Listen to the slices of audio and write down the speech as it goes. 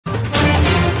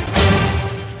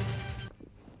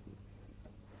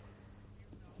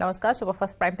নমস্কাৰ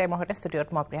সুপাৰফাষ্ট প্ৰাইম টাইমৰ হতে ষ্টুডিঅ'ত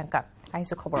মই প্ৰিয়ংকা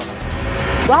আহিছো খবৰ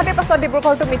গুৱাহাটীৰ পাছত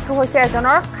ডিব্ৰুগড়তো মৃত্যু হৈছে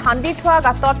এজনৰ খান্দি থোৱা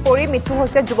গাঁতত পৰি মৃত্যু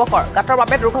হৈছে যুৱকৰ গাঁতৰ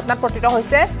বাবে দুৰ্ঘটনাত পতিত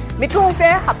হৈছে মৃত্যু হৈছে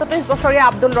 37 বছৰীয়া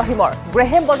আব্দুল ৰহিমৰ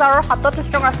গ্ৰেহেম বজাৰৰ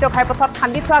 37 নং ৰাষ্ট্ৰীয় ঘাইপথত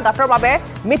খান্দি থোৱা গাঁতৰ বাবে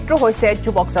মৃত্যু হৈছে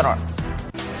যুৱকজনৰ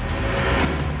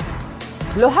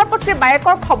লোহাৰপত্ৰী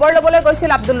বাইকৰ খবৰ লবলৈ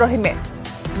গৈছিল আব্দুল ৰহিমে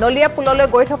নলিয়া পুললৈ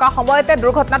গৈ থকা সময়তে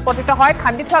দুৰ্ঘটনাত পতিত হয়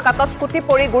খান্দি থোৱা গাঁতত স্কুটি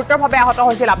পৰি গুৰুতৰভাৱে আহত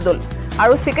হৈছিল আব্দুল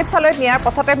আৰু চিকিৎসালয়ত নিয়াৰ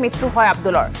পথতে মৃত্যু হয়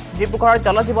আব্দুলৰ ডিব্ৰুগড়ৰ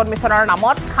জলজীৱন মিছনৰ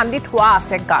নামত খান্দি থোৱা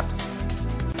আছে গাঁত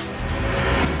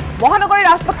মহানগৰী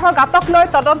ৰাজপথৰ গাঁতক লৈ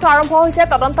তদন্ত আৰম্ভ হৈছে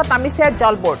তদন্তত নামিছে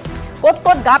জল বোৰ্ড ক'ত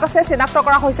ক'ত গাঁত আছে চিনাক্ত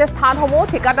কৰা হৈছে স্থানসমূহ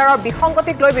ঠিকাদাৰৰ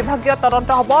বিসংগতিক লৈ বিভাগীয় তদন্ত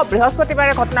হ'ব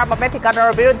বৃহস্পতিবাৰে ঘটনাৰ বাবে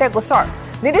ঠিকাদাৰৰ বিৰুদ্ধে গোচৰ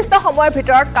নিৰ্দিষ্ট সময়ৰ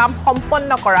ভিতৰত কাম সম্পন্ন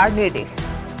কৰাৰ নিৰ্দেশ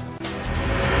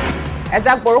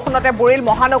এজাক বৰষুণতে বুৰিল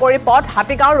মহানগৰী পথ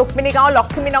হাতীগাঁও ৰুক্মিণীগাঁও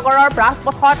লক্ষ্মীনগৰৰ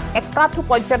ৰাজপথত একাঠু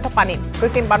পৰ্যন্ত পানী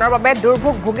কৃত্ৰিম বানৰ বাবে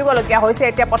দুৰ্ভোগ ভুগিবলগীয়া হৈছে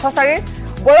এতিয়া পথচাৰীৰ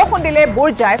বৰষুণ দিলে বুৰ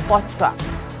যায় পথছোৱা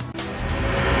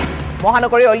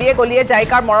মহানগৰী অলিয়ে গলিয়ে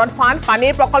জাইকাৰ মৰণ ফান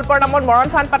পানীৰ প্ৰকল্পৰ নামত মৰণ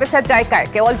ফান পাতিছে জাইকাই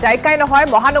কেৱল জাইকাই নহয়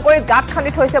মহানগৰীৰ গাঁত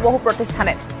খান্দি থৈছে বহু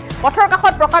প্ৰতিষ্ঠানে পথৰ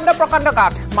কাষত প্ৰকাণ্ড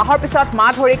গাঁত মাহৰ পিছত মাহ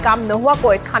ধৰি কাম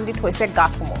নোহোৱাকৈ খান্দি থৈছে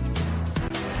গাঁতসমূহ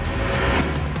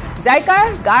জাইকাৰ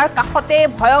গাৰ কাষতে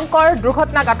ভয়ংকৰ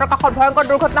দুৰ্ঘটনা গাঁতৰ কাষত ভয়ংকৰ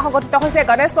দুৰ্ঘটনা সংঘটিত হৈছে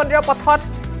গণেশ মন্দিৰৰ পথত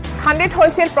খান্দি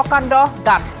থৈছিল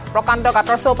প্ৰকাণ্ড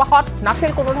গাঁতৰ চৌপাশত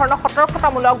নাছিল কোনো ধৰণৰ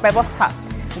সতৰ্কতামূলক ব্যৱস্থা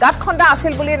গাঁত খন্দা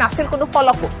আছিল বুলি নাছিল কোনো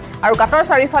ফলকো আৰু গাঁতৰ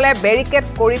চাৰিওফালে বেৰিকেড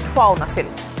কৰি থোৱাও নাছিল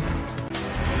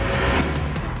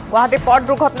গুৱাহাটী পথ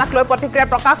দুৰ্ঘটনাক লৈ প্ৰতিক্ৰিয়া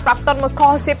প্ৰকাশ প্ৰাক্তন মুখ্য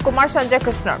সচিব কুমাৰ সঞ্জয়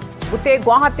কৃষ্ণৰ গোটেই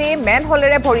গুৱাহাটী মেন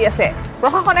হলেৰে ভৰি আছে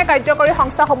প্ৰশাসনে কাৰ্যকৰী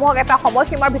সংস্থাসমূহক এটা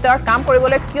সময়সীমাৰ ভিতৰত কাম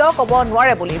কৰিবলৈ কিয় ক'ব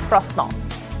নোৱাৰে বুলি প্ৰশ্ন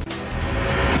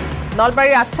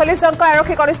নলবাৰীৰ 48 জনকৈ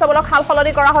আৰক্ষী কনিষ্টবলক হাল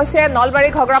সলনি কৰা হৈছে নলবাৰী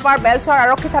ঘগ্ৰাপাৰ বেলচৰ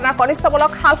আৰক্ষী থানাৰ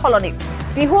কনিষ্টবলক হাল সলনি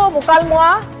টিহু মুকালমুৱা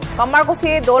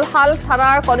কমাৰকুছি দোলহাল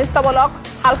থানাৰ কনিষ্টবলক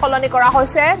হাল সলনি কৰা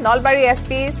হৈছে নলবাৰী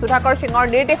এছপি সুধাকৰ সিঙৰ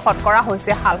নিৰ্দেশত কৰা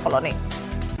হৈছে হাল সলনি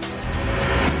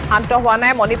শান্ত হোৱা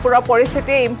নাই মণিপুৰৰ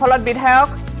পৰিস্থিতি ইম্ফলত বিধায়ক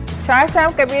শায়চাম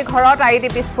কেবিৰ ঘৰত আইডি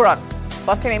বিস্ফোৰণ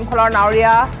পশ্চিম ইম্ফলৰ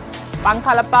নাওৰীয়া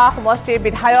পাংখালাপা সমষ্টিৰ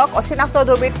বিধায়ক অচিনাক্ত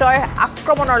দুৰ্বৃত্তই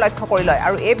আক্ৰমণৰ লক্ষ্য কৰি লয়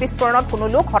আৰু এই বিস্ফোৰণত কোনো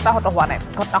লোক হতাহত হোৱা নাই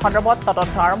ঘটনা সন্দৰ্ভত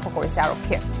তদন্ত আৰম্ভ কৰিছে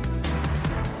আৰক্ষীয়ে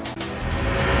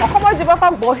অসমৰ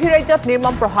যুৱকক বহিৰাজ্যত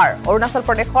নিৰ্মম প্ৰহাৰ অৰুণাচল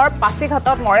প্ৰদেশৰ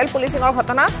পাছিঘাটত মৰেল পুলিচিঙৰ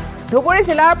ঘটনা ধুবুৰী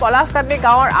জিলাৰ পলাশকান্দি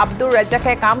গাঁৱৰ আব্দুৰ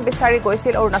ৰাজ্জাকে কাম বিচাৰি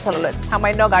গৈছিল অৰুণাচললৈ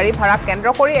সামান্য গাড়ী ভাড়াক কেন্দ্ৰ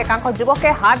কৰি একাংশ যুৱকে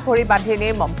হাত ভৰি বান্ধি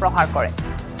নিৰ্মম প্ৰহাৰ কৰে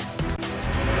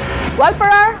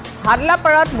গোৱালপাৰাৰ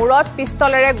হাদলাপাৰাত মূৰত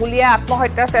পিস্তলেৰে গুলিয়াই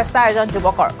আত্মহত্যাৰ চেষ্টা এজন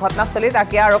যুৱকৰ ঘটনাস্থলীত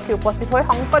আগিয়া আৰক্ষী উপস্থিত হৈ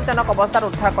সংকটজনক অৱস্থাত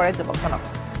উদ্ধাৰ কৰে যুৱকজনক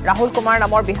ৰাহুল কুমাৰ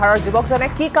নামৰ বিহাৰৰ যুৱকজনে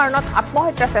কি কাৰণত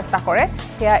আত্মহত্যাৰ চেষ্টা কৰে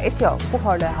সেয়া এতিয়াও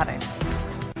পোহৰলৈ অহা নাই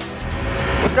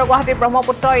উত্তৰ গুৱাহাটীৰ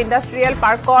ব্ৰহ্মপুত্ৰ ইণ্ডাষ্ট্ৰিয়েল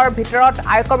পাৰ্কৰ ভিতৰত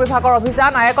আয়কৰ বিভাগৰ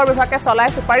অভিযান আয়কৰ বিভাগে চলাই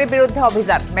চুপাৰীৰ বিৰুদ্ধে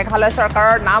অভিযান মেঘালয়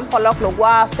চৰকাৰৰ নাম ফলক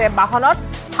লগোৱা আছে বাহনত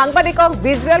সাংবাদিকক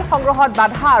ভিজুৱেল সংগ্ৰহত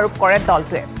বাধা আৰোপ কৰে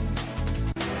দলটোৱে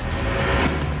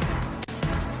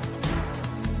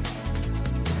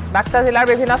বাক্সা জিলাৰ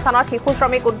বিভিন্ন স্থানত শিশু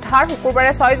শ্ৰমিক উদ্ধাৰ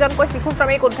শুকুৰবাৰে 6 জনকৈ শিশু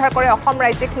শ্ৰমিক উদ্ধাৰ কৰে অসম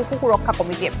ৰাজ্যিক শিশু সুৰক্ষা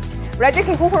কমিটিয়ে ৰাজ্যিক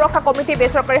শিশু সুৰক্ষা কমিটি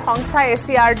বেচৰকাৰী সংস্থা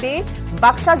এচিআৰডি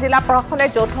বাক্সা জিলা প্ৰশাসনে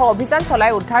যৌথ অভিযান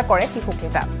চলাই উদ্ধাৰ কৰে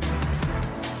শিশুকেইটা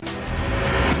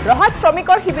ৰহাত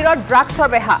শ্ৰমিকৰ শিবিৰত ড্ৰাগছৰ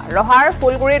বেহা ৰহাৰ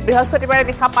ফুলগুৰিত বৃহস্পতিবাৰে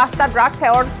নিশা 5টা ড্ৰাগছ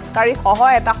সেৱনকাৰী সহ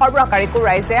এটা সৰবৰাহকাৰীকো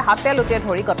ৰাইজে হাতে লুটিয়ে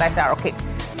ধৰি গতাইছে আৰক্ষী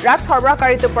ড্ৰাগছ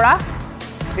সৰবৰাহকাৰীটোৰ পৰা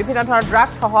বিভিন্ন ধৰণৰ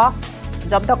ড্ৰাগছ সহ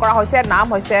জব্দ কৰা হৈছে নাম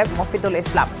হৈছে মফিদুল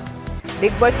ইছলাম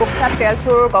ডিগবৈত কুখ্যাত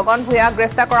তেলচুৰ গগন ভূঞা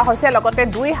গ্ৰেফতাৰ কৰা হৈছে লগতে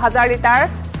 2000 লিটাৰ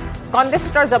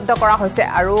কণ্ডেন্সেটৰ জব্দ কৰা হৈছে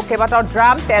আৰু কেইবাটাও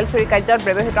ড্ৰাম তেল চুৰি কাৰ্যত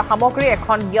ব্যৱহৃত সামগ্ৰী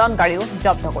এখন য়ন গাড়ীও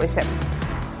জব্দ কৰিছে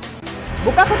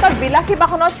বোকাখাটত বিলাসী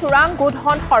বাহনত চোৰাং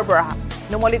গোধন সৰবৰাহ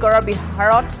নুমলীগড়ৰ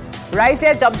বিহাৰত ৰাইজে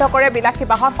জব্দ কৰে বিলাসী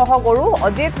বাহন সহ গৰু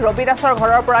অজিত ৰবিদাসৰ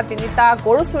ঘৰৰ পৰা 3টা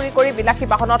গৰু চুৰি কৰি বিলাসী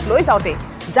বাহনত লৈ যাওঁতে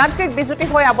যান্ত্ৰিক বিজুতি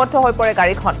হৈ আবদ্ধ হৈ পৰে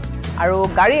গাড়ীখন আৰু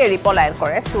গাড়ী এৰি পলায়ন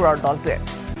কৰে চুৰৰ দলটোৱে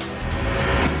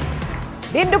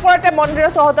দিন দুপৰতে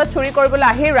মন্দিৰৰ চৌহদত চুৰি কৰিবলৈ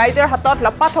আহি ৰাইজৰ হাতত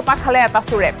লপাথপা খালে এটা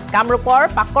চুৰে কামৰূপৰ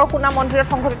পাকৰকুনা মন্দিৰত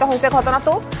সংঘটিত হৈছে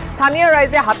ঘটনাটো স্থানীয়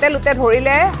ৰাইজে হাতে লুটে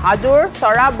ধৰিলে হাজুৰ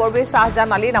চৰা বৰবী শাহজান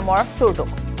আলী নামৰ চুৰটোক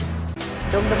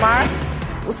ডুমডুমাৰ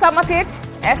উচামাটিত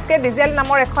এছকে ডিজেল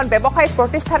নামৰ এখন ব্যৱসায়িক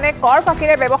প্ৰতিষ্ঠানে কৰ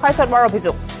ফাঁকিৰে ব্যৱসায় চলোৱাৰ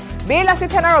অভিযোগ বিলাসী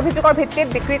থানাৰ অভিযোগৰ ভিত্তিত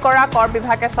বিক্ৰী কৰা কৰ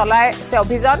বিভাগে চলাইছে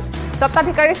অভিযান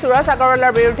স্বত্বাধিকাৰী সুৰজ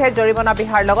আগৰৱালাৰ বিৰুদ্ধে জৰিমনা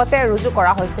বিহাৰ লগতে ৰুজু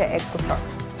কৰা হৈছে এক গোচৰ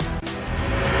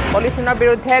পলিথিনৰ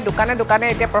বিৰুদ্ধে দোকানে দোকানে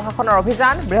এতিয়া প্ৰশাসনৰ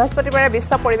অভিযান বৃহস্পতিবাৰে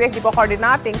বিশ্ব পৰিৱেশ দিৱসৰ দিনা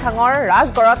টিংখাঙৰ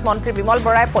ৰাজগড়ত মন্ত্ৰী বিমল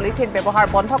বৰাই পলিথিন ব্যৱহাৰ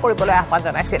বন্ধ কৰিবলৈ আহ্বান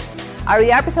জনাইছিল আৰু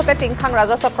ইয়াৰ পিছতে টিংখাং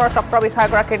ৰাজচক্ৰৰ চক্ৰ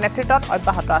বিষয়াগৰাকীৰ নেতৃত্বত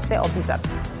অব্যাহত আছে অভিযান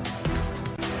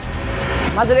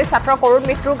মাজুলীৰ ছাত্ৰ কৰুণ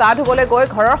মৃত্যু গা ধুবলৈ গৈ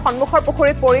ঘৰৰ সন্মুখৰ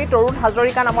পুখুৰীত পৰি তৰুণ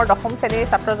হাজৰিকা নামৰ 10ম শ্ৰেণীৰ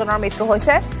ছাত্ৰজনৰ মৃত্যু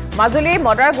হৈছে মাজুলী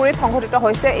মদাৰগুৰিত সংঘটিত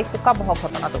হৈছে এই শোকাবহ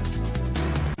ঘটনাটো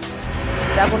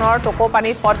জাগুনৰ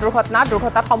টকোপানীত পথ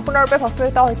দুৰ্ঘটনাত সম্পূৰ্ণৰূপে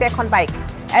ভস্মীভূত হৈছে এখন বাইক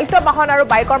এল্টো বাহন আৰু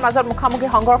বাইকৰ মাজত মুখামুখি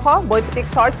সংঘৰ্ষ বৈদ্যুতিক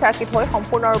শৰ্ট চাৰ্কিট হৈ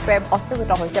সম্পূৰ্ণৰূপে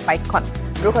ভস্মীভূত হৈছে বাইকখন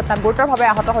দুৰ্ঘটনাত গুৰুতৰভাৱে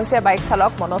আহত হৈছে বাইক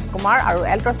চালক মনোজ কুমাৰ আৰু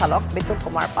এল্টো চালক বিদ্যুৎ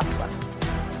কুমাৰ পাছৱান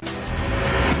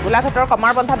গোলাঘাটৰ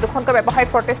কমাৰবন্ধাত দুখনকৈ ব্যৱসায়িক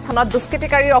প্ৰতিষ্ঠানত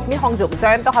দুষ্কৃতিকাৰীৰ অগ্নিসংযোগ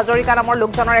জয়ন্ত হাজৰিকা নামৰ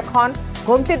লোকজনৰ এখন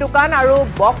ঘুমটি দোকান আৰু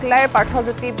বকলাইৰ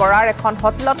পাৰ্থজ্যোতি বৰাৰ এখন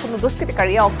হোটেলত কোনো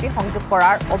দুষ্কৃতিকাৰীয়ে অগ্নিসংযোগ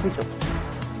কৰাৰ অভিযোগ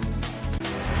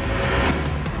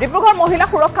ডিব্ৰুগড় মহিলা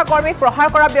সুৰক্ষা কৰ্মীক প্ৰহাৰ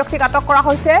কৰা ব্যক্তিক আটক কৰা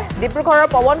হৈছে ডিব্ৰুগড়ৰ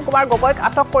পৱন কুমাৰ গগৈক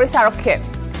আটক কৰিছে আৰক্ষীয়ে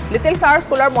লিটিল ফ্লাৱাৰ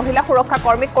স্কুলৰ মহিলা সুৰক্ষা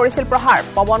কৰ্মীক কৰিছিল প্ৰহাৰ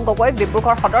পৱন গগৈক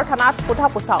ডিব্ৰুগড় সদৰ থানাত সোধা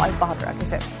পোছা অব্যাহত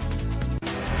ৰাখিছে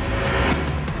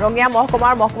ৰঙিয়া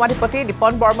মহকুমাৰ মহকুমাধিপতি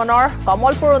দীপন বৰ্মনৰ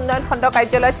কমলপুৰ উন্নয়ন খণ্ড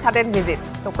কাৰ্যালয়ত ছাডেন ভিজিট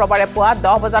শুক্ৰবাৰে পুৱা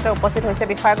 10 বজাতে উপস্থিত হৈছে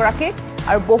বিষয়াগৰাকী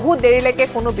আৰু বহু দেৰিলৈকে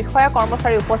কোনো বিষয়া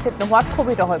কৰ্মচাৰী উপস্থিত নোহোৱাত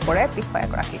ক্ষোভিত হৈ পৰে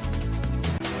বিষয়াগৰাকী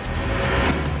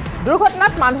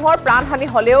দুৰ্ঘটনাত মানুহৰ প্ৰাণহানি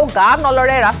হলেও গা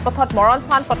নলৰে ৰাজপথত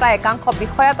মৰণফান পতা একাংশ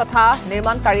বিষয়া তথা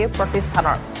নিৰ্মাণকাৰী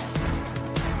প্ৰতিষ্ঠানৰ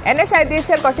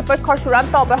NSIDCL কৰ্তৃপক্ষৰ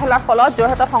চূড়ান্ত অৱহেলাৰ ফলত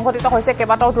যোৰহাটত সংঘটিত হৈছে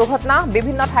কেইবাটাও দুৰ্ঘটনা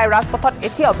বিভিন্ন ঠাইৰ ৰাজপথত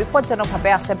এতিয়াও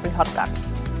বিপদজনকভাৱে আছে বৃহৎ গাঁত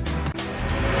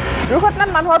দুৰ্ঘটনাত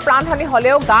মানুহৰ প্ৰাণহানি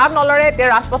হলেও গা নলৰে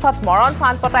ৰাজপথত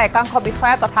মৰণফান পতা একাংশ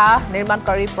বিষয়া তথা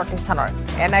নিৰ্মাণকাৰী প্ৰতিষ্ঠানৰ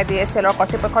NIDCLৰ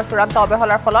কৰ্তৃপক্ষৰ চূড়ান্ত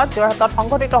অৱহেলাৰ ফলত যোৰহাটত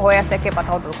সংঘটিত হৈ আছে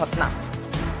কেইবাটাও দুৰ্ঘটনা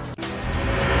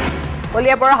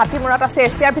কলিয়াবৰৰ হাতীমূৰত আছে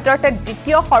এছিয়াৰ ভিতৰতে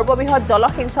দ্বিতীয় সৰ্ববৃহৎ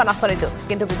জলসিঞ্চন আঁচনিটো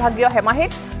কিন্তু বিভাগীয়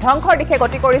হেমাহিত ধ্বংসৰ দিশে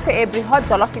গতি কৰিছে এই বৃহৎ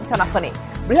জলসিঞ্চন আঁচনি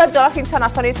বৃহৎ জলসিঞ্চন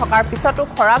আঁচনি থকাৰ পিছতো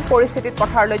খৰাং পৰিস্থিতিত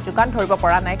পথাৰলৈ যোগান ধৰিব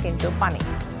পৰা নাই কিন্তু পানী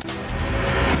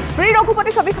শ্ৰী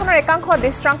ৰঘুপতি ছবিখনৰ একাংশ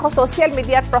দৃশ্যাংশ ছচিয়েল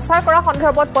মিডিয়াত প্ৰচাৰ কৰা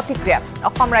সন্দৰ্ভত প্ৰতিক্ৰিয়া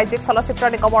অসম ৰাজ্যিক চলচ্চিত্ৰ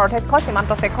নিগমৰ অধ্যক্ষ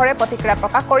সীমান্ত শেখৰে প্ৰতিক্ৰিয়া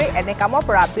প্ৰকাশ কৰি এনে কামৰ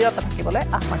পৰা বিৰত থাকিবলৈ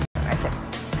আহ্বান জনাইছে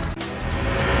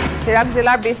চিৰাং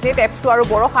জিলাৰ বিজনীত এপছু আৰু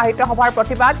বড়ো সাহিত্য সভাৰ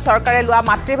প্ৰতিবাদ চৰকাৰে লোৱা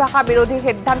মাতৃভাষা বিৰোধী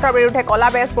সিদ্ধান্তৰ বিৰুদ্ধে কলা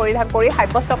বেজ পৰিধান কৰি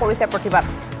সাব্যস্ত কৰিছে প্ৰতিবাদ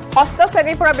ষষ্ঠ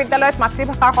শ্ৰেণীৰ পৰা বিদ্যালয়ত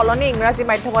মাতৃভাষাৰ সলনি ইংৰাজী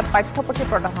মাধ্যমত পাঠ্যপুথি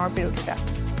প্ৰদানৰ বিৰোধিতা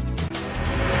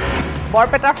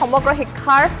বৰপেটাৰ সমগ্ৰ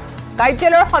শিক্ষাৰ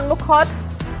কাৰ্যালয়ৰ সন্মুখত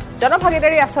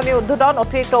জনভাগিদাৰী আঁচনি উদ্বোধন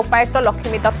অতিৰিক্ত উপায়ুক্ত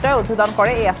লক্ষ্মী দত্তই উদ্বোধন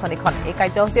কৰে এই আঁচনিখন এই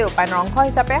কাৰ্যসূচীৰ ৰূপায়ণৰ অংশ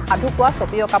হিচাপে সাধু কোৱা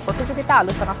ছবি অঁকা প্ৰতিযোগিতা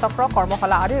আলোচনা চক্ৰ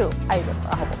কৰ্মশালা আদিৰো আয়োজন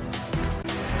কৰা হ'ব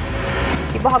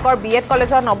শিৱসাগৰ BEd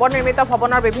কলেজৰ নৱনিৰ্মিত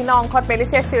ভৱনৰ বিভিন্ন অংশত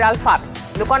মেলিছে চিৰাল ফাট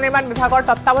লোক নিৰ্মাণ বিভাগৰ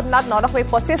তত্ত্বাৱধানত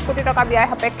 9.25 কোটি টকা ব্যয়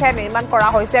সাপেক্ষে নিৰ্মাণ কৰা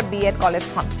হৈছে BEd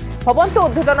কলেজখন ভৱনটো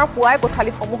উদ্বোধনৰ পুৱাই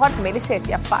কোঠালিসমূহত মেলিছে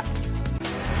এতিয়া ফাট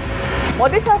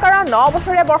মোদী চৰকাৰৰ 9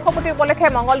 বছৰীয়া বৰ্ষপূৰ্তি উপলক্ষে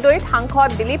মঙ্গলদৈত সাংসদ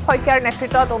দিলীপ শইকীয়াৰ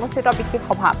নেতৃত্বত অনুষ্ঠিত বিশেষ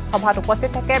সভাত উপস্থিত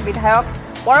থাকে বিধায়ক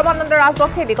পৰমানন্দ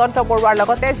ৰাজবংশী দিগন্ত বৰুৱাৰ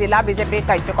লগতে জিলা বিজেপিৰ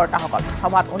কাৰ্যকৰ্তাসকল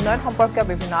সভাত উন্নয়ন সম্পৰ্কীয়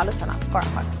বিভিন্ন আলোচনা কৰা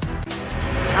হয়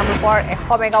নামৰূপৰ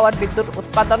 100 মেগাৱাট বিদ্যুৎ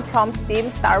উৎপাদনক্ষম ষ্টিম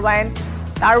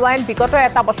টাৰবাইন বিগত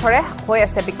এটা বছৰে হৈ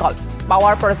আছে বিকল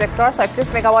পাৱাৰ প্ৰজেক্টৰ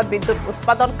 36 মেগাৱাট বিদ্যুৎ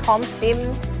উৎপাদনক্ষম ষ্টিম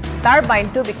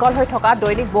টাৰবাইনটো বিকল হৈ থকা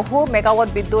দৈনিক বহু মেগাৱাট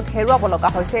বিদ্যুৎ হেৰুৱাব লগা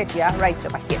হৈছে এতিয়া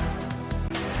ৰাজ্যবাসীয়ে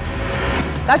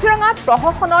কাজিৰঙাত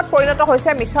প্ৰশাসনত পৰিণত হৈছে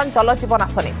মিছন জল জীৱন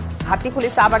আঁচনি হাতীখুলি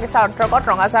চাহ বাগিচাৰ অন্তৰ্গত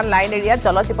ৰঙাজান লাইন এৰিয়াত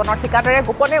জল জীৱনৰ ঠিকাদাৰে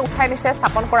গোপনে উঠাই নিছে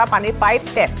স্থাপন কৰা পানীৰ পাইপ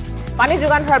টেপ পানী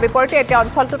যোগান ধৰাৰ বিপৰীতে এতিয়া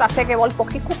অঞ্চলটোত আছে কেৱল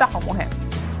প্ৰশিক্ষিতসমূহে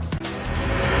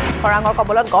খৰাঙৰ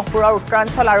কবলত গহপুৰৰ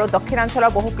উত্তৰাঞ্চল আৰু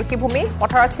দক্ষিণাঞ্চলৰ বহু কৃষিভূমি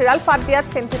পথাৰত চিৰাল ফাট দিয়াত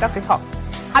চিন্তিত কৃষক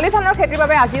শালি ধানৰ খেতিৰ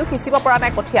বাবে আজিও সিঁচিব পৰা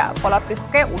নাই কঠীয়া ফলত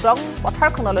কৃষকে উদং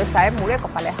পথাৰখনলৈ চাই মূৰে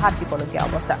কপালে হাত দিবলগীয়া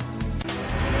অৱস্থা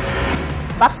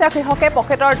বাক্সা কৃষকে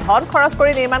পকেটৰ ধন খৰচ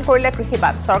কৰি নিৰ্মাণ কৰিলে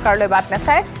কৃষিবাদ চৰকাৰলৈ বাট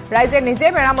নেচাই ৰাইজে নিজে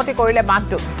মেৰামতি কৰিলে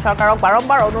বান্ধটো চৰকাৰক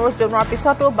বাৰম্বাৰ অনুৰোধ জনোৱাৰ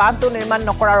পিছতো বান্ধটো নিৰ্মাণ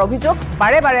নকৰাৰ অভিযোগ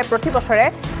বাৰে বাৰে প্ৰতি বছৰে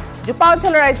জোপা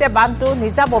অঞ্চলৰ ৰাইজে বান্ধটো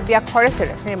নিজাববীয়া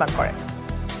খৰচেৰে নিৰ্মাণ কৰে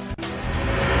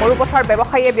সৰুপথৰ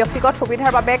ব্যৱসায়ীয়ে ব্যক্তিগত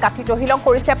সুবিধাৰ বাবে কাটি তহিলং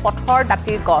কৰিছে পথৰ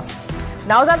দাঁতিৰ গছ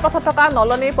নাওজান পথত থকা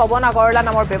নলনীৰ পৱন আগৰৱালা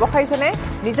নামৰ ব্যৱসায়ীজনে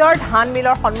নিজৰ ধান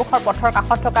মিলৰ সন্মুখৰ পথৰ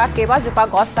কাষত থকা কেইবাজোপা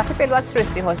গছ কাটি পেলোৱাত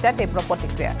সৃষ্টি হৈছে তীব্ৰ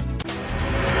প্ৰতিক্ৰিয়া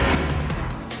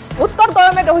উত্তৰ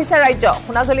গৰমে দহিছে ৰাজ্য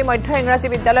সোণাজলি মধ্য ইংৰাজী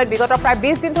বিদ্যালয়ত বিগত প্ৰায়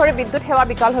 20 দিন ধৰি বিদ্যুৎ সেৱা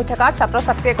বিকাল হৈ থকা ছাত্ৰ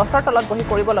ছাত্ৰীয়ে গছৰ তলত বহি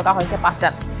কৰিব লগা হৈছে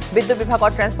পাঠদান বিদ্যুৎ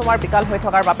বিভাগৰ ট্ৰেন্সফৰ্মাৰ বিকাল হৈ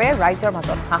থকাৰ বাবে ৰাইজৰ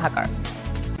মাজত হাহাকাৰ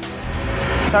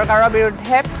চৰকাৰৰ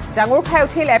বিৰুদ্ধে জাঙুৰ খাই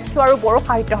উঠিল এপছু আৰু বড়ো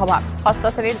সাহিত্য সভা ষষ্ঠ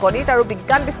শ্ৰেণীত গণিত আৰু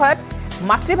বিজ্ঞান বিষয়ত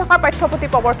মাতৃভাষাৰ পাঠ্যপুথি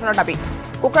প্ৰৱৰ্তনৰ দাবী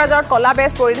কোকৰাঝাৰত কলা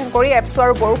বেজ পৰিধান কৰি এপছু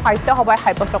আৰু বড়ো সাহিত্য সভাই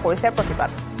সাব্যস্ত কৰিছে প্ৰতিবাদ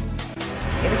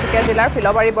তিনিচুকীয়া জিলাৰ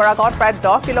ফিলবাৰী বৰাগাঁৱত প্ৰায়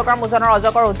 10 কিলোগ্ৰাম ওজনৰ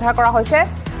অজগৰ উদ্ধাৰ কৰা হৈছে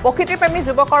প্ৰকৃতিপ্ৰেমী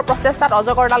যুৱকৰ প্ৰচেষ্টাত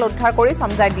অজগৰডাল উদ্ধাৰ কৰি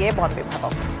সমজাই দিয়ে বন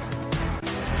বিভাগক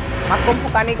মাকুম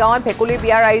ফুকানি গাঁৱত ভেকুলী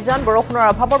বিয়াৰ আয়োজন বৰষুণৰ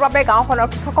অভাৱৰ বাবে গাঁওখনৰ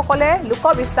কৃষকসকলে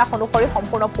লোকবিশ্বাস অনুসৰি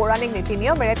সম্পূৰ্ণ পৌৰাণিক নীতি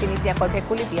নিয়মেৰে তিনিদিনীয়াকৈ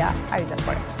ভেকুলী বিয়া আয়োজন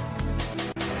কৰে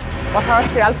পথাৰত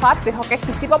চিৰালফাট কৃষকে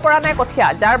সিঁচিব পৰা নাই কঠীয়া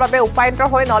যাৰ বাবে উপায়ন্তৰ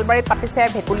হৈ নলবাৰীত পাতিছে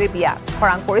ভেকুলীৰ বিয়া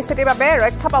খৰাং পৰিস্থিতিৰ বাবে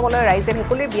ৰক্ষা পাবলৈ ৰাইজে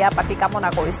ভেকুলীৰ বিয়া পাতি কামনা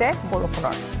কৰিছে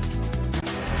বৰষুণৰ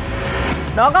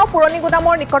নগাঁও পুৰণি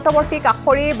গুদামৰ নিকটৱৰ্তী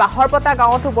কাষৰী বাহৰপতা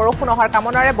গাঁৱতো বৰষুণ অহাৰ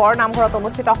কামনাৰে বৰ নামঘৰত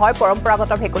অনুষ্ঠিত হয়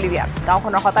পৰম্পৰাগত ভেকুলী বিয়া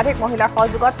গাঁওখনৰ শতাধিক মহিলাৰ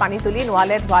সহযোগত পানী তুলি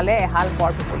নোৱালে ধোৱালে এহাল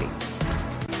বৰ ভেকুলী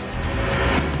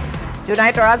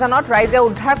জুনাই তৰাজানত ৰাইজে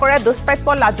উদ্ধাৰ কৰে দুষ্প্ৰাপ্য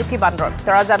লাজুকী বান্দৰ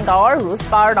তৰাজান গাঁৱৰ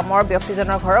ৰুজপাৰ নামৰ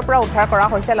ব্যক্তিজনৰ ঘৰৰ পৰা উদ্ধাৰ কৰা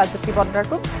হৈছে লাজুকী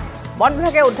বান্দৰটো বন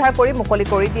বিভাগে উদ্ধাৰ কৰি মুকলি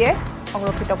কৰি দিয়ে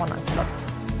সংৰক্ষিত বনাঞ্চলত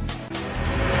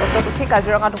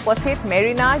কাজিৰঙাত উপস্থিত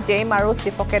মেৰিনা জেইম আৰু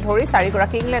ষ্টিফকে ধৰি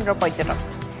 4গৰাকী ইংলেণ্ডৰ পৰ্যটক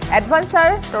এডভেঞ্চাৰ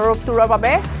টুৰৰ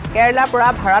বাবে কেৰালাৰ পৰা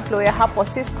ভাৰত লৈ অহা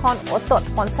 25খন অটত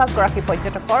 50গৰাকী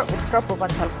পৰ্যটকৰ উত্তৰ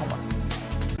পূৰ্বাঞ্চল ভ্ৰমণ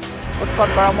উৎকট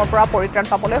গৰমৰ পৰা পৰিত্ৰাণ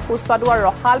পাবলৈ সুস্বাদু আৰু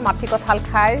ৰসাল মাটি কঁঠাল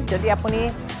খাই যদি আপুনি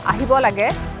আহিব লাগে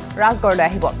ৰাজগড়লৈ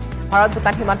আহিব ভাৰত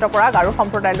ভূটান সীমান্তৰ পৰা গাৰো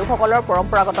সম্প্ৰদায়ৰ লোকসকলৰ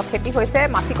পৰম্পৰাগত খেতি হৈছে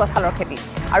মাটি কঁঠালৰ খেতি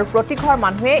আৰু প্ৰতি ঘৰ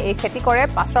মানুহে এই খেতি কৰে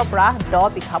 5ৰ পৰা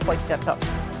 10 বিঘা পৰ্যন্ত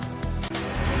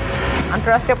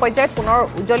আন্তঃৰাষ্ট্ৰীয় পৰ্যায়ত পুনৰ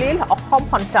উজ্বলিল অসম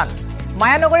সন্তান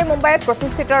মায়ানগৰী মুম্বাইত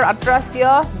প্ৰতিষ্ঠিত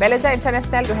আন্তঃৰাষ্ট্ৰীয় বেলেজা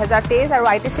ইণ্টাৰনেশ্যনেল 2023 আৰু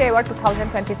ITC এৱাৰ্ড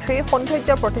 2023 সৌন্দৰ্য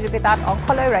প্ৰতিযোগিতাত অংশ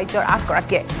লৈ ৰাজ্যৰ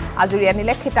 8গৰাকীয়ে আজৰি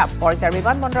আনিলে খিতাপ পৰ্যায়ৰ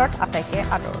বিমানবন্দৰত আটাইকে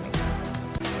আদৰণি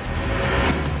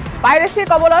পাইৰেচিৰ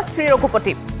কবলত শ্ৰী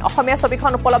ৰঘুপতি অসমীয়া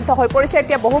ছবিখন উপলব্ধ হৈ পৰিছে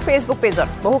এতিয়া বহু ফেচবুক পেজত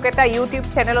বহুকেইটা ইউটিউব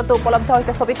চেনেলতো উপলব্ধ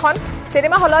হৈছে ছবিখন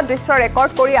চিনেমা হলত দৃশ্য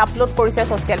ৰেকৰ্ড কৰি আপলোড কৰিছে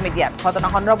ছচিয়েল মিডিয়াত ঘটনা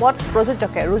সন্দৰ্ভত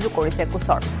প্ৰযোজকে ৰুজু কৰিছে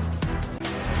গোচৰ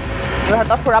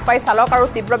যোৰহাটত সুৰাপাই চালক আৰু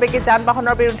তীব্ৰবেগী যান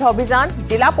বাহনৰ বিৰুদ্ধে অভিযান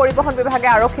জিলা পৰিবহণ বিভাগে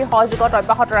আৰক্ষীৰ সহযোগত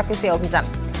অব্যাহত ৰাখিছে অভিযান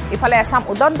ইফালে আসাম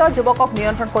উদণ্ড যুৱকক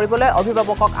নিয়ন্ত্ৰণ কৰিবলৈ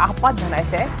অভিভাৱকক আহ্বান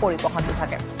জনাইছে পৰিবহণ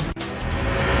বিভাগে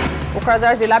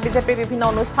কোকৰাঝাৰ জিলা বিজেপিৰ বিভিন্ন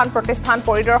অনুষ্ঠান প্ৰতিষ্ঠান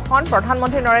পৰিদৰ্শন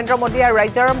প্ৰধানমন্ত্ৰী নৰেন্দ্ৰ মোদী আৰু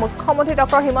ৰাজ্যৰ মুখ্যমন্ত্ৰী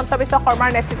ডক্টৰ হিমন্ত বিশ্ব শৰ্মাৰ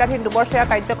নেতৃত্বাধীন দুবছৰীয়া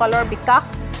কাৰ্যকালৰ বিকাশ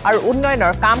আৰু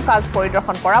উন্নয়নৰ কাম কাজ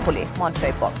পৰিদৰ্শন কৰা বুলি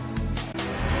মন্তব্য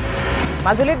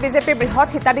মাজুলীত বিজেপিৰ বৃহৎ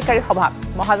হিতাধিকাৰী সভা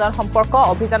মহাজন সম্পৰ্ক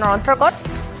অভিযানৰ অন্তৰ্গত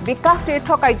বিকাশ তীৰ্থ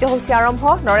কাৰ্যসূচী আৰম্ভ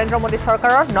নৰেন্দ্ৰ মোদী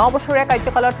চৰকাৰৰ 9 বছৰীয়া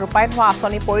কাৰ্যকালত ৰূপায়ণ হোৱা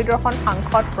আঁচনি পৰিদৰ্শন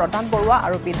সাংসদ প্ৰধান বৰুৱা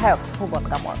আৰু বিধায়ক ভুৱন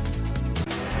গামৰ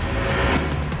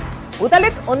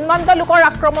উদালিত উন্মাদ লোকৰ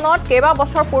আক্ৰমণত কেইবা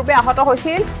বছৰ পূৰ্বে আহত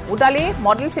হৈছিল উদালি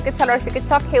মডেল চিকিৎসালয়ৰ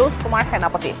চিকিৎসক সেউজ কুমাৰ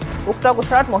সেনাপতি উক্ত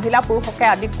গোচৰত মহিলা পুৰুষকে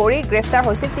আদি কৰি গ্ৰেফতাৰ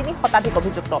হৈছিল 3 শতাধিক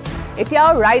অভিযুক্ত এতিয়াও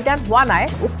ৰায়দান হোৱা নাই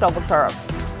উক্ত গোচৰৰ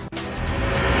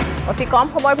অতি কম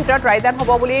সময়ৰ ভিতৰত ৰায়দান হ'ব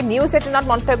বুলি নিউজ18ত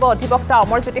মন্তব্য অধিবক্তা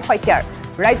অমৰজ্যোতি শইকীয়াৰ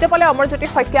ৰাজ্যপালে অমৰজ্যোতি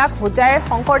শইকীয়াক হোজাইৰ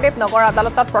শংকৰদেৱ নগৰ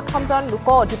আদালতত প্ৰথমজন লোক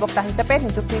অধিবক্তা হিচাপে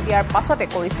নিযুক্তি দিয়াৰ পাছতে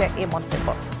কৰিছে এই মন্তব্য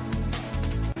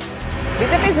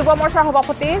বিজেপি যুৱ মৰ্চাৰ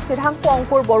সভাপতি সিদ্ধাংশু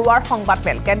অংকুৰ বৰুৱাৰ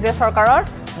সংবাদমেল কেন্দ্ৰীয় চৰকাৰৰ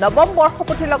নৱম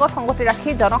বৰ্ষপূৰ্তিৰ লগত সংগতি ৰাখি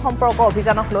জনসম্পৰ্ক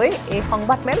অভিযানক লৈ এই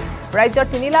সংবাদমেল ৰাজ্যৰ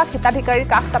 3 লাখ হিতাধিকাৰীৰ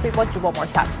কাষ চাপিব যুৱ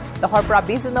মৰ্চা 10 পৰা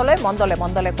 20 জুনলৈ মণ্ডলে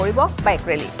মণ্ডলে কৰিব বাইক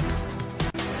ৰেলী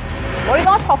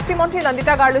মৰিগাঁৱত শক্তিমন্ত্ৰী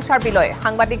নন্দিতা গাৰ্লুছাৰ বিলয়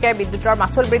সাংবাদিকে বিদ্যুতৰ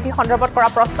মাচুল বৃদ্ধি সন্দৰ্ভত কৰা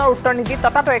প্ৰশ্নৰ উত্তৰ নিদি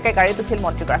ততাতৈয়াকৈ গাড়ীত উঠিল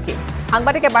মন্ত্ৰীগৰাকী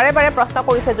সাংবাদিকে বাৰে বাৰে প্ৰশ্ন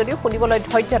কৰিছে যদিও শুনিবলৈ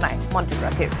ধৈৰ্য নাই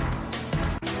মন্ত্ৰীগৰাকীৰ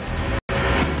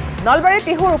নলবাৰীৰ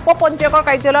তিহুৰ উপ পঞ্চায়তৰ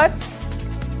কাৰ্যালয়ত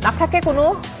নাথাকে কোনো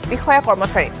বিষয়া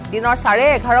কৰ্মচাৰী দিনৰ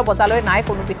 11:30 বজালৈ নাই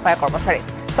কোনো বিষয়া কৰ্মচাৰী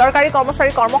চৰকাৰী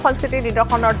কৰ্মচাৰী কৰ্মসংস্কৃতি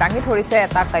নিদৰ্শনৰ দাঙি ধৰিছে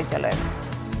এটা কাৰ্যালয়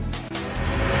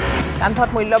কান্ধত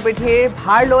মূল্যবৃদ্ধিৰ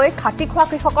ভাৰ লৈ খাটি খোৱা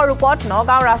কৃষকৰ ৰূপত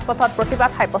নগাঁও ৰাজপথত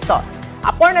প্ৰতিবাদ সাব্যস্ত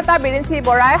আপৰ নেতা বিৰিঞ্চি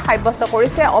বৰাই সাব্যস্ত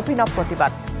কৰিছে অভিনৱ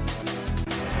প্ৰতিবাদ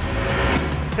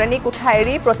শ্ৰেণী কোঠা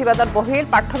এৰি প্ৰতিবাদত বহিল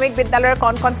প্ৰাথমিক বিদ্যালয়ৰ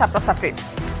কণ ছাত্ৰ ছাত্ৰী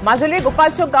মাজুলীৰ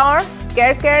গোপালচুক গাঁৱৰ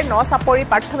কেৰকেৰ নচাপৰি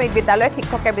প্ৰাথমিক বিদ্যালয়ত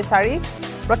শিক্ষকে বিচাৰি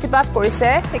প্ৰতিবাদ কৰিছে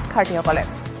শিক্ষাৰ্থীসকলে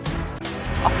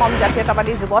অসম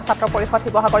জাতীয়তাবাদী যুৱ ছাত্ৰ পৰিষদ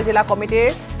শিৱসাগৰ জিলা কমিটিৰ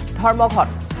ধৰ্মঘট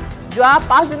যোৱা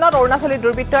 5 দিনত অৰুণাচলী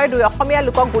দুৰ্বৃত্তই 2 অসমীয়া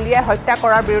লোকক গুলিয়াই হত্যা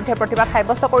কৰাৰ বিৰুদ্ধে প্ৰতিবাদ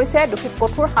সাব্যস্ত কৰিছে দোষীক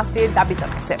কঠোৰ শাস্তিৰ দাবী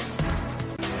জনাইছে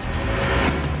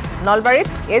নলবাৰীত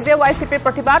এজেৱাইচিপিৰ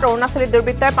প্ৰতিবাদ অৰুণাচলী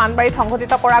দুৰ্বৃত্তই পানবাৰীত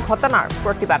সংঘটিত কৰা ঘটনাৰ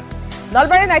প্ৰতিবাদ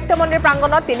নলবাৰী নাট্য মন্দিৰ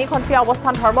প্ৰাংগণত 3 ঘণ্টীয়া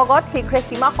অৱস্থান ধৰ্মঘট শীঘ্ৰে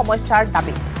সীমা সমস্যাৰ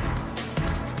দাবী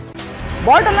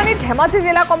বৰদলনিত ধেমাজি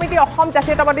জিলা কমিটি অসম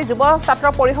জাতীয়তাবাদী যুৱ ছাত্ৰ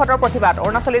পৰিষদৰ প্ৰতিবাদ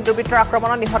অৰুণাচলী দুৰ্বৃত্তৰ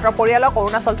আক্ৰমণত নিহত পৰিয়ালক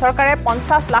অৰুণাচল চৰকাৰে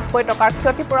 50 লাখকৈ টকাৰ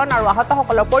ক্ষতিপূৰণ আৰু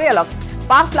আহতসকলৰ পৰিয়ালক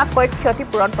 5 লাখকৈ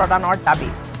ক্ষতিপূৰণ প্ৰদানৰ দাবী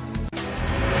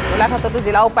গোলাঘাটতো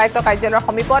জিলা উপায়ুক্ত কাৰ্যালয়ৰ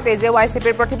সমীপত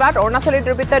এজেৱাইচিপিৰ প্ৰতিবাদ অৰুণাচলী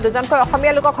দুৰ্বৃত্তই 2জনকৈ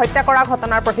অসমীয়া লোকক হত্যা কৰা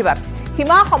ঘটনাৰ প্ৰতিবাদ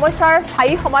সীমা সমস্যাৰ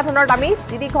স্থায়ী সমাধানৰ দাবী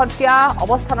 3 ঘণ্টীয়া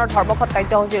অৱস্থানৰ ধৰ্মঘট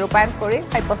কাৰ্যসূচী ৰূপায়ণ কৰি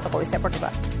সাব্যস্ত কৰিছে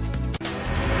প্ৰতিবাদ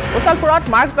উচালপুৰত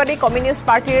মাৰ্ক্সবাদী কমিউনিষ্ট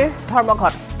পাৰ্টিৰ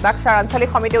ধৰ্মঘট বাক্সাৰ আঞ্চলিক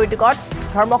সমিতিৰ উদ্যোগত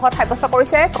ধৰ্মঘট সাব্যস্ত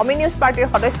কৰিছে কমিউনিষ্ট পাৰ্টিৰ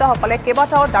সদস্যসকলে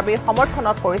কেইবাটাও দাবীৰ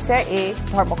সমৰ্থনত কৰিছে এই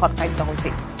ধৰ্মঘট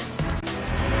কাৰ্যসূচী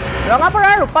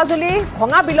ৰঙাপাৰাৰ ৰূপাজুলি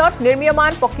ভঙা বিলত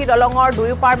নিৰ্মীয়মান পকী দলঙৰ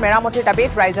দুয়োপাৰ মেৰামতিৰ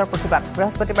দাবীত ৰাইজৰ প্ৰতিবাদ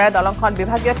বৃহস্পতিবাৰে দলংখন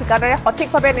বিভাগীয় ঠিকাদাৰে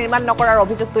সঠিকভাৱে নিৰ্মাণ নকৰাৰ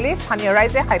অভিযোগ তুলি স্থানীয়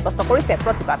ৰাইজে সাব্যস্ত কৰিছে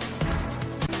প্ৰতিবাদ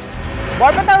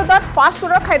বৰপেটা ৰোডত ফাষ্ট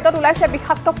ফুডৰ খাদ্যত ওলাইছে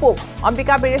বিষাক্ত পোক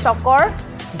অম্বিকা বিৰি চকৰ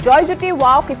জয়জ্যোতি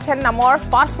ৱাও কিচেন নামৰ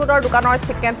ফাষ্ট ফুডৰ দোকানৰ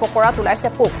চিকেন পকৰাত ওলাইছে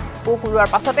পোক ওলোৱাৰ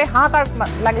পাছতে হাহাকাৰ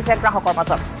লাগিছে গ্ৰাহকৰ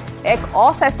মাজত এক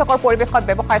অস্বাস্থ্যকৰ পৰিৱেশত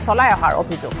ব্যৱসায় চলাই অহাৰ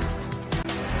অভিযোগ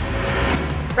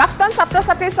প্ৰাক্তন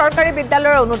ছাত্ৰ-ছাত্ৰী চৰকাৰী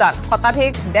বিদ্যালয়ৰ অনুদান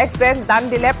শতাধিক ডেস্ক বেঞ্চ দান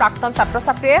দিলে প্ৰাক্তন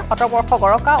ছাত্ৰ-ছাত্ৰীয়ে 17 বৰ্ষ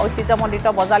গৰকা ঐতিহ্যমণ্ডিত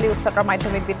বজালী উচ্চতৰ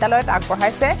মাধ্যমিক বিদ্যালয়ত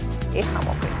আগবঢ়াইছে এই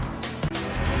সামগ্ৰী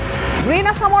গ্ৰীণ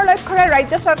আসামৰ লক্ষ্যৰে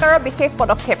ৰাজ্য চৰকাৰৰ বিশেষ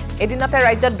পদক্ষেপ এদিনতে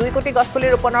ৰাজ্যত 2 কোটি গছপুলি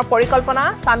ৰোপণৰ পৰিকল্পনা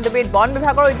চান্দুবিত বন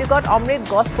বিভাগৰ উদ্যোগত অমৃত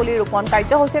গছপুলি ৰোপণ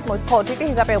কাৰ্যসূচীত মুখ্য অতিথি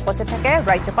হিচাপে উপস্থিত থাকে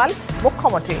ৰাজ্যপাল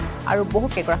মুখ্যমন্ত্ৰী আৰু বহু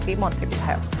কেইগৰাকী মন্ত্ৰী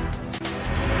বিধায়ক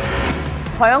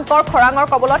ভয়ংকৰ খৰাঙৰ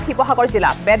কবলত শিৱসাগৰ জিলা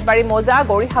বেদবাৰী মৌজা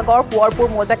গৌৰীসাগৰ পুৱৰপুৰ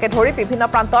মৌজাকে ধৰি বিভিন্ন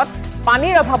প্ৰান্তত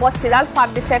পানীৰ অভাৱত চিৰাল ফাট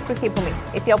দিছে কৃষিভূমি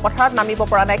এতিয়াও পথাৰত নামিব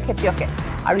পৰা নাই খেতিয়কে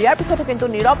আৰু ইয়াৰ পিছতো কিন্তু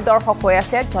নীৰৱ দৰ্শক হৈ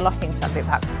আছে জলসিঞ্চন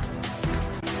বিভাগ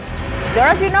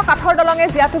জৰাজীৰ্ণ কাঠৰ দলঙে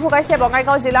জিয়াটো ভুগাইছে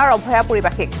বঙাইগাঁও জিলাৰ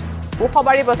অভয়াপুৰীবাসীক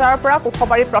কুশবাৰী বজাৰৰ পৰা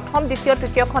কুশবাৰী প্ৰথম দ্বিতীয়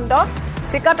তৃতীয় খণ্ড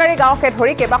চিকাতাৰী গাঁৱকে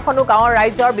ধৰি কেইবাখনো গাঁৱৰ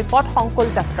ৰাইজৰ বিপদ সংকুল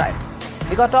যাত্ৰায়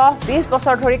বিগত 20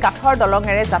 বছৰ ধৰি কাঠৰ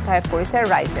দলঙেৰে যাতায়াত কৰিছে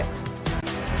ৰাইজে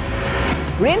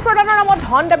ঋণ প্ৰদানৰ নামত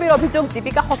ধন দাবীৰ অভিযোগ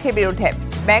জীৱিকা সখীৰ বিৰুদ্ধে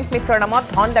বেংক মিত্ৰৰ নামত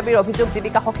ধন দাবীৰ অভিযোগ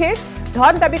জীৱিকা সখীৰ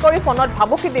ধন দাবী কৰি ফোনত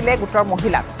ভাবুকি দিলে গোটৰ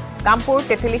মহিলাক কামপুৰ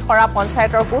তেতেলিখৰা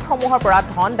পঞ্চায়তৰ গোটসমূহৰ পৰা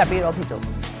ধন দাবীৰ অভিযোগ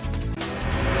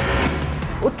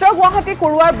উত্তৰ গুৱাহাটী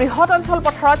কুৰুৱাৰ বৃহৎ অঞ্চল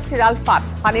পথাৰত চিৰাল ফাট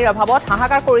পানীৰ অভাৱত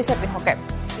হাহাকাৰ কৰিছে কৃষকে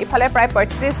ইফালে প্ৰায়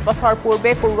 35 বছৰ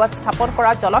পূৰ্বে কুৰুৱাত স্থাপন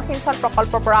কৰা জলসিঞ্চন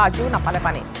প্ৰকল্পৰ পৰা আজিও নাপালে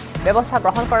পানী ব্যৱস্থা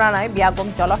গ্ৰহণ কৰা নাই বিয়াগুম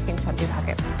জলসিঞ্চন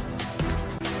বিভাগে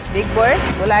ডিগবৈৰ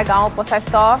গোলাই গাঁও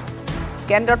উপস্বাস্থ্য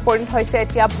কেন্দ্ৰত পৰিণত হৈছে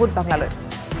এতিয়া ভূত বাংলালৈ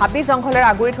হাবি জংঘলেৰ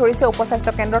আগুৰি ধৰিছে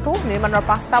উপস্বাস্থ্য কেন্দ্ৰটো নিৰ্মাণৰ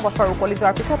 5টা বছৰ উকলি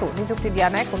যোৱাৰ পিছতো নিযুক্তি দিয়া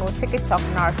নাই কোনো চিকিৎসক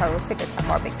নাৰ্ছ আৰু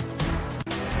চিকিৎসাকৰ্মী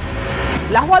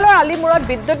লাহৱালৰ আলিমূৰত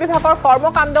বিদ্যুৎ বিভাগৰ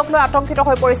কৰ্মকাণ্ডক লৈ আতংকিত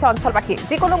হৈ পৰিছে অঞ্চলবাসী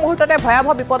যিকোনো মুহূৰ্ততে ভয়াৱহ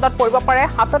বিপদত পৰিব পাৰে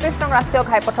 37 নং ৰাষ্ট্ৰীয়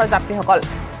ঘাইপথৰ যাত্ৰীসকল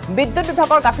বিদ্যুৎ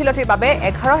বিভাগৰ গাফিলতিৰ বাবে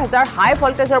 11000 হাই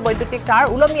ভল্টেজৰ বৈদ্যুতিক তাঁৰ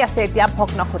ওলমি আছে এতিয়া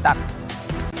ভগ্ন খুঁটাত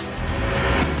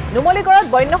নুমলীগড়ত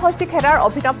বন্যহস্তী খেদাৰ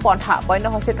অভিনৱ পন্থা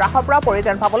বন্যহস্তী ত্ৰাসৰ পৰা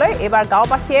পৰিত্ৰাণ পাবলৈ এইবাৰ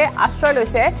গাঁওবাসীয়ে আশ্ৰয়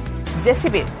লৈছে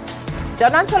জেচিবিৰ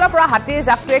জনাঞ্চলৰ পৰা হাতীৰ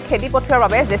জাকটোৱে খেদি পঠিওৱাৰ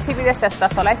বাবে জেচিবিৰে চেষ্টা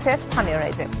চলাইছে স্থানীয়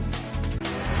ৰাইজে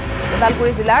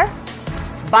ওদালগুৰি জিলাৰ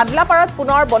বাদলাপাৰাত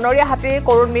পুনৰ বনৰীয়া হাতীৰ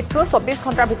কৰুণ মৃত্যু 24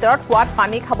 ঘণ্টাৰ ভিতৰত কুৱাত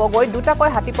পানী খাব গৈ দুটাকৈ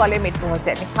হাতী পোৱালীৰ মৃত্যু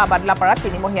হৈছে নিশা বাদলাপাৰাত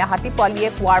 3মহীয়া হাতী পোৱালীয়ে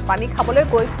কুৱাৰ পানী খাবলৈ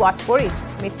গৈ কুৱাত পৰি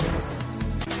মৃত্যু হৈছে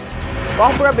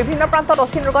গহপুৰৰ বিভিন্ন প্ৰান্তত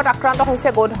অচিন ৰোগত আক্ৰান্ত হৈছে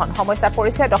গোধন সমস্যাত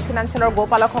পৰিছে দক্ষিণাঞ্চলৰ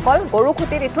গোপালকসকল গৰু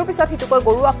খুটিত ইটোৰ পিছত সিটোকৈ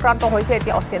গৰু আক্ৰান্ত হৈছে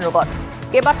এতিয়া অচিন ৰোগত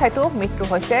কেইবাঠাইতো মৃত্যু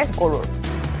হৈছে গৰুৰ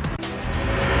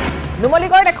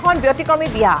নুমলীগড়ত এখন ব্যতিক্ৰমী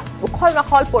বিয়া উখল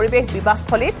মাখল পৰিৱেশ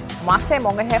বিবাহস্থলীত মাছে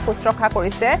মঙেহে শুশ্ৰূষা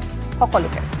কৰিছে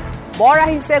সকলোকে বৰ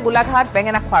আহিছে গোলাঘাট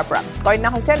বেঙেনা খোৱাৰ পৰা কন্যা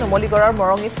হৈছে নুমলীগড়ৰ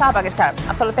মৰঙী চাহ বাগিচাৰ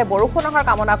আচলতে বৰষুণ অহাৰ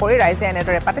কামনা কৰি ৰাইজে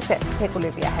এনেদৰে পাতিছে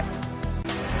ভেকুলীৰ বিয়াহে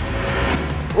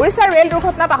উৰিষ্যাৰ ৰেল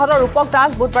দুৰ্ঘটনাত আহত ৰূপক দাস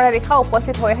বুধবাৰে নিশা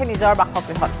উপস্থিত হৈ আহে নিজৰ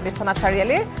বাসগৃহত বিশ্বনাথ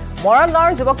চাৰিআলিৰ মৰল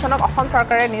গাঁৱৰ যুৱকজনক অসম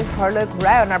চৰকাৰে নিজ ঘৰলৈ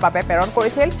ঘূৰাই অনাৰ বাবে প্ৰেৰণ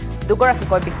কৰিছিল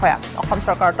দুগৰাকীকৈ বিষয়া অসম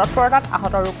চৰকাৰৰ তৎপৰতাত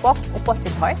আহত ৰূপক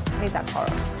উপস্থিত হয় নিজা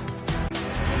ঘৰত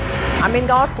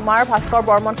আমিনগাঁৱত কুমাৰ ভাস্কৰ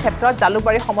বৰ্মন ক্ষেত্ৰত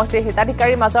জালুকবাৰী সমষ্টিৰ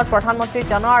হিতাধিকাৰীৰ মাজত প্ৰধানমন্ত্ৰী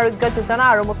জন আৰোগ্য যোজনা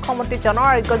আৰু মুখ্যমন্ত্ৰী জন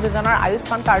আৰোগ্য যোজনাৰ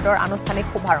আয়ুষ্মান কাৰ্ডৰ আনুষ্ঠানিক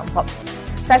শুভাৰম্ভ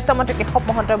স্বাস্থ্যমন্ত্ৰী কেশৱ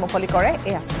মহন্তই মুকলি কৰে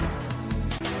এই আঁচনি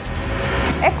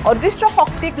এক অদৃশ্য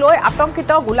শক্তিক লৈ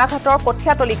আতংকিত গোলাঘাটৰ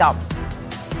কঠিয়াতলি গাঁও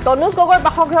তনুজ গগৈৰ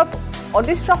বাসগৃহত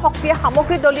অদৃশ্য শক্তিয়ে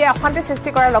সামগ্ৰী দলিয়াই অশান্তি সৃষ্টি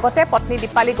কৰাৰ লগতে পত্নী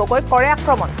দীপালী গগৈক কৰে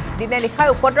আক্ৰমণ দিনে নিশাই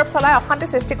উপদ্ৰৱ চলাই অশান্তি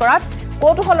সৃষ্টি কৰাত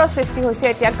কৌতূহলৰ সৃষ্টি হৈছে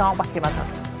এতিয়া গাঁওবাসীৰ মাজত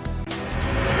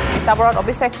তিতাবৰত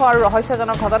অবিশ্বাস্য আৰু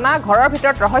ৰহস্যজনক ঘটনা ঘৰৰ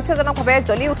ভিতৰত ৰহস্যজনকভাৱে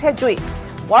জ্বলি উঠে জুই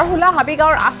বৰহুলা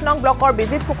হাবিগাঁৱৰ 8 নং ব্লকৰ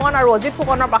বিজিত ফুকন আৰু অজিত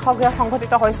ফুকনৰ বাসগৃহত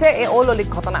সংঘটিত হৈছে এই অলৌলিক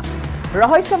ঘটনা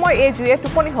ৰহস্যময় এই জুয়ে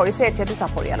টোপনি হৰিছে এতিয়া দুটা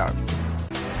পৰিয়ালৰ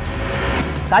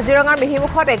কাজিৰঙাৰ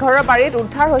মিহিমুখত এঘৰৰ বাৰীত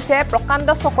উদ্ধাৰ হৈছে প্ৰকাণ্ড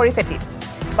চকৰি ফেটি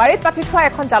বাৰীত পাতি থোৱা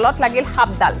এখন জালত লাগিল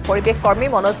সাপডাল পৰিৱেশ কৰ্মী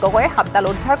মনোজ গগৈয়ে সাপডাল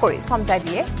উদ্ধাৰ কৰি চমজাই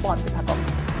দিয়ে বন বিভাগক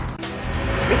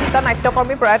বিশিষ্ট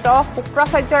নাট্যকৰ্মী প্ৰয়াত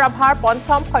শুক্ৰাচাৰ্য ৰাভাৰ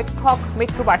 5ম শৈক্ষক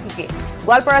মৃত্যু বাৰ্ষিকী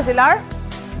গোৱালপাৰা জিলাৰ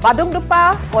বাডুংডুপ্পা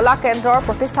কলা কেন্দ্ৰৰ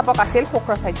প্ৰতিষ্ঠাপক আছিল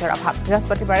শুক্ৰাচাৰ্য ৰাভা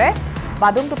বৃহস্পতিবাৰে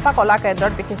বাডুংডুপ্পা কলা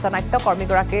কেন্দ্ৰত বিশিষ্ট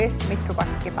নাট্যকৰ্মীগৰাকীৰ মৃত্যু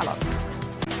বাৰ্ষিকী পালন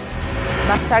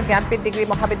বাক্সাৰ জ্ঞানপীঠ ডিগ্ৰী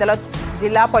মহাবিদ্যালয়ত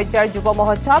জিলা পৰ্যায়ৰ যুৱ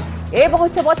মহোৎসৱ এই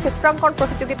মহোৎসৱত চিত্ৰাংকন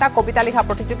প্ৰতিযোগিতা, কবিতা লিখা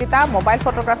প্ৰতিযোগিতা, মোবাইল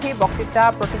ফটোগ্ৰাফী, বক্তৃতা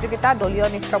প্ৰতিযোগিতা, দলীয়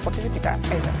নৃত্য প্ৰতিযোগিতাৰ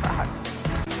আয়োজন কৰা হয়।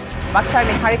 বাক্সাৰ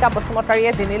নিহাৰিকা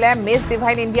বসুমতাৰীয়ে জিনিলে মিছ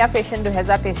ডিভাইন ইণ্ডিয়া ফেশ্বন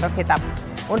 2023 খিতাপ।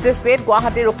 29 মে'ত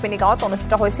গুৱাহাটীৰ ৰুক্মিণী গাঁৱত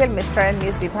অনুষ্ঠিত হৈছিল mister and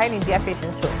miss divine India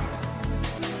fashion show'.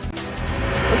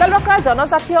 উদালবক্ৰা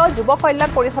জনজাতীয় যুৱ কল্যাণ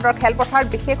পৰিষদৰ খেলপথাৰ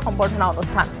বিশেষ সম্বৰ্ধনা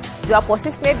অনুষ্ঠান। যোৱা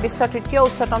 25 মে'ত বিশ্বৰ তৃতীয়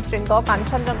উচ্চতম শৃংগ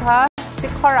কাঞ্চনজংঘা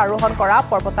শিখৰ আৰোহণ কৰা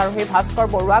পৰ্বতাৰোহী ভাস্কৰ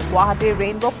বৰুৱাক গুৱাহাটীৰ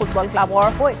ৰেইনবো ফুটবল ক্লাবৰ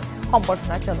হৈ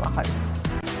সম্বৰ্ধনা জনোৱা হয়।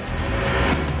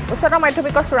 উচ্চতৰ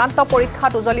মাধ্যমিকৰ চূড়ান্ত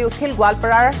পৰীক্ষাত উজলি উঠিল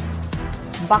গোৱালপাৰাৰ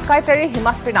বাকাইতাৰী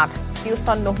হিমাশ্ৰী নাথ।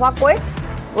 টিউচন নোহোৱাকৈ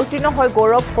উত্তীৰ্ণ হৈ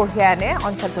গৌৰৱ কঢ়িয়াই আনে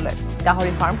অঞ্চলটোলৈ।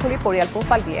 গাহৰি ফাৰ্ম খুলি পৰিয়াল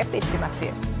পোহপাল দিয়ে পিতৃ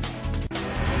মাতৃয়ে।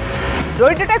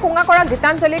 দৰিদ্ৰতাই কোঙা কৰা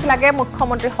গীতাঞ্জলীক লাগে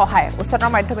মুখ্যমন্ত্ৰীৰ সহায়। উচ্চতৰ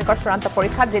মাধ্যমিকৰ চূড়ান্ত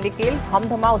পৰীক্ষাত জিলিকিল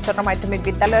ধমধমা উচ্চতৰ মাধ্যমিক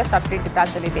বিদ্যালয়ৰ ছাত্ৰী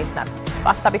গীতাঞ্জলী দেৱনাথ।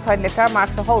 5টা বিষয়ত লেটাৰ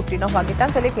মাৰ্কসহ উত্তীৰ্ণ হোৱা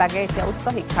গীতাঞ্জলীক লাগে এতিয়া উচ্চ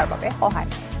শিক্ষাৰ বাবে সহায়।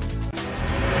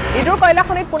 ইডুৰ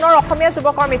কয়লাখনিত পুনৰ অসমীয়া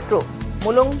যুৱকৰ মৃত্যু।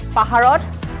 মুলুং পাহাৰত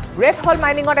ৰেড হল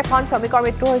মাইনিঙত এখন শ্ৰমিকৰ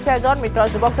মৃত্যু হৈছে। এজন মৃতৰ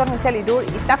যুৱকজন হৈছে ইডুৰ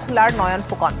ইটাখোলাৰ নয়ন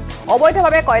ফুকন।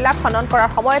 অবৈধভাৱে কয়লা খনন কৰাৰ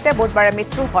সময়তে বুধবাৰে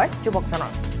মৃত্যু হয়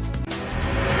যুৱকজনৰ।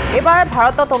 এইবাৰ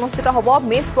ভাৰতত অনুষ্ঠিত হ'ব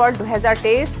মিছ ৱৰ্ল্ড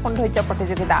 2023 সৌন্দৰ্য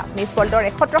প্ৰতিযোগিতা। মিছ ৱৰ্ল্ডৰ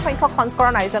 71 সংখ্যক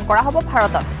সংস্কৰণ আয়োজন কৰা হ'ব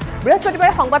ভাৰতত।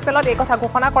 বৃহস্পতিবাৰে সংবাদমেলত এই কথা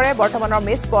ঘোষণা কৰে বৰ্তমানৰ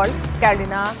মিছ ৱৰ্ল্ড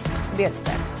কেৰলিনা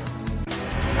বিয়েলষ্টাইন।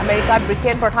 আমেৰিকাত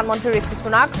ব্ৰিটেইন প্ৰধানমন্ত্ৰী ঋষি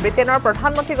সুনাক। ব্ৰিটেইনৰ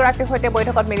প্ৰধানমন্ত্ৰীগৰাকীৰ সৈতে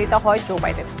বৈঠকত মিলিত হয় জো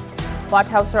বাইডেন। হোৱাইট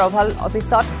হাউছৰ অভাল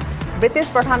অফিচত ব্ৰিটিছ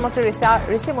প্ৰধানমন্ত্ৰী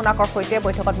ঋষি মুনাকৰ সৈতে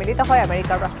বৈঠকত মিলিত হয়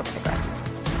আমেৰিকাৰ ৰাষ্ট্ৰপতিগৰাকী।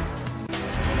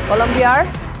 কলম্বিয়াৰ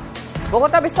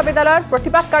বগোটা বিশ্ববিদ্যালয়ত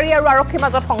প্ৰতিবাদকাৰী আৰু আৰক্ষীৰ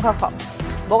মাজত সংঘৰ্ষ।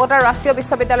 বগোটাৰ ৰাষ্ট্ৰীয়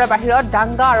বিশ্ববিদ্যালয়ৰ বাহিৰত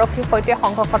দাংগা আৰক্ষীৰ সৈতে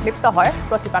সংঘৰ্ষত লিপ্ত হয়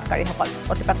প্ৰতিবাদকাৰীসকল।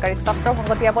 প্ৰতিবাদকাৰীক ছত্ৰভংগ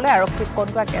দিয়াবলৈ আৰক্ষীক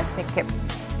কন্দুৱা গেছ নিক্ষেপ।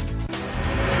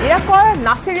 ইৰাকৰ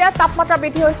নাছিৰিয়াত তাপমাত্ৰা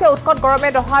বৃদ্ধি হৈছে। উৎকট গৰমে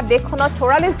দহা দেশখনত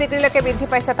 44 ডিগ্ৰীলৈকে বৃদ্ধি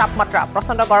পাইছে তাপমাত্ৰা।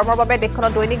 প্ৰচণ্ড গৰমৰ বাবে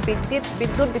দেশখনত দৈনিক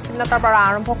বিদ্যুৎ বিচ্ছিন্নতাৰ পৰা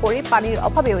আৰম্ভ কৰি পানীৰ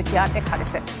অভাৱেও এতিয়া দেখা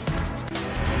দিছে।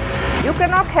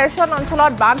 ইউক্ৰেইনৰ খেৰচন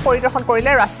অঞ্চলত বান পৰিদৰ্শন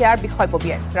কৰিলে ৰাছিয়াৰ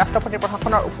বিষয়ববীয়াই। ৰাষ্ট্ৰপতি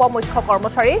প্ৰশাসনৰ উপ মুখ্য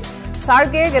কৰ্মচাৰী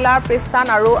চাৰ্গে গেলাৰ প্ৰিস্তান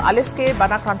আৰু আলিস্কিৰ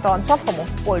বানাক্ৰান্ত অঞ্চলসমূহ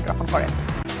পৰিদৰ্শন কৰে।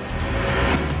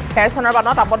 খেৰচনৰ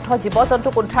বানত আবদ্ধ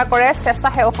জীৱ-জন্তুক উদ্ধাৰ কৰে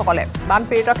স্বেচ্ছাসেৱকসকলে।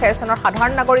 বানপীড়িত খেৰচনৰ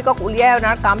সাধাৰণ নাগৰিকক উলিয়াই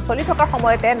অনাৰ কাম চলি থকাৰ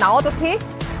সময়তে নাৱত উঠি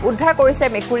উদ্ধাৰ কৰিছে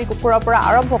মেকুৰী কুকুৰৰ পৰা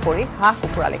আৰম্ভ কৰি হাঁহ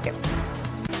কুকুৰালৈকে।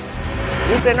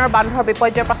 ইউক্ৰেইনৰ বান্ধৰ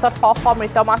বিপৰ্যয়ৰ পাছত শ শ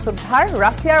মৃত মাছ উদ্ধাৰ।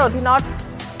 ৰাছিয়াৰ অধীনত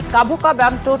কাবুকা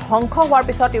বান্ধটো ধ্বংস হোৱাৰ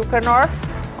পিছত ইউক্ৰেইনৰ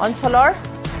অঞ্চলৰ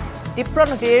ডিপ্ৰ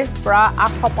নদীৰ পৰা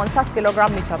 850 কিলোগ্ৰাম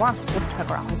মৃত মাছ উদ্ধাৰ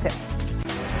কৰা হৈছে।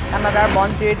 কানাডাৰ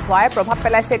বনজুইৰ ধোঁৱাই প্ৰভাৱ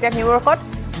পেলাইছে এতিয়া নিউয়ৰ্কত।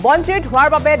 বনজুইৰ ধোঁৱাৰ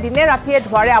বাবে দিনে ৰাতিয়ে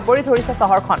ধোঁৱাৰে আৱৰি ধৰিছে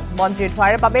চহৰখন। বনজুইৰ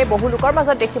ধোঁৱাৰ বাবে বহু লোকৰ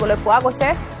মাজত দেখিবলৈ পোৱা গৈছে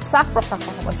শ্বাস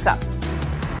প্ৰশ্বাসৰ সমস্যা।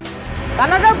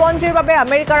 কানাডাৰ বনজুইৰ বাবে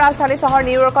আমেৰিকাৰ ৰাজধানী চহৰ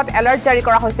নিউয়ৰ্কত এলাৰ্ট জাৰি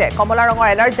কৰা হৈছে। কমলা ৰঙৰ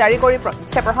এলাৰ্ট জাৰি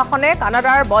কৰিছে প্ৰশাসনে।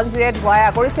 কানাডাৰ বনজুইয়ে ধোঁৱাই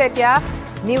আগৰিছে এতিয়া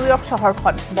নিউয়ৰ্ক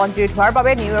চহৰখন। বনজুইৰ ধোঁৱাৰ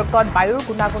বাবে নিউয়ৰ্কত বায়ুৰ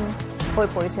গুণাগুণ হৈ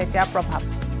পৰিছে এতিয়া প্ৰভাৱ।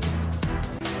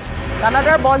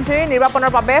 কানাডাৰ বনজুই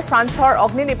নিৰ্বাপনৰ বাবে ফ্ৰান্সৰ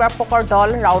অগ্নি নিৰ্বাপকৰ দল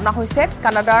ৰাওনা হৈছে।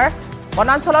 কানাডাৰ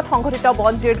বনাঞ্চলত সংঘটিত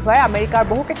বনজুইৰ ধোঁৱাই আমেৰিকাৰ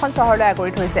বহুকেইখন চহৰলৈ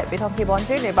আগৰি ধৰিছে। বিধ্বংসী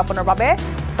বনজুই নিৰ্বাপনৰ বাবে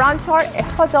ফ্ৰান্সৰ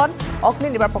 100জন অগ্নি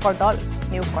নিৰ্বাপকৰ দল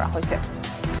নিয়োগ কৰা হৈছে।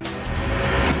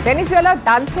 ভেনিজুৱেলাৰ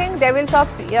ডান্সিং ডেভিলছ অফ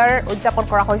ইয়াৰ উদযাপন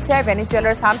কৰা হৈছে।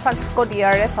 ভেনিজুৱেলাৰ ছান ফ্ৰান্সিস্কো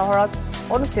ডিয়াৰে চহৰত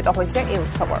অনুষ্ঠিত হৈছে এই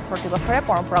উৎসৱৰ। প্ৰতি বছৰে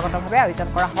পৰম্পৰাগতভাৱে আয়োজন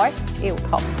কৰা হয় এই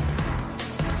উৎসৱ।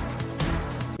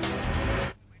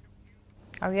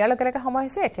 আৰু ইয়াৰ লগে লগে সময়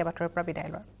হৈছে এতিয়া বাতৰিৰ পৰা বিদায়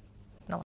লোৱাৰ।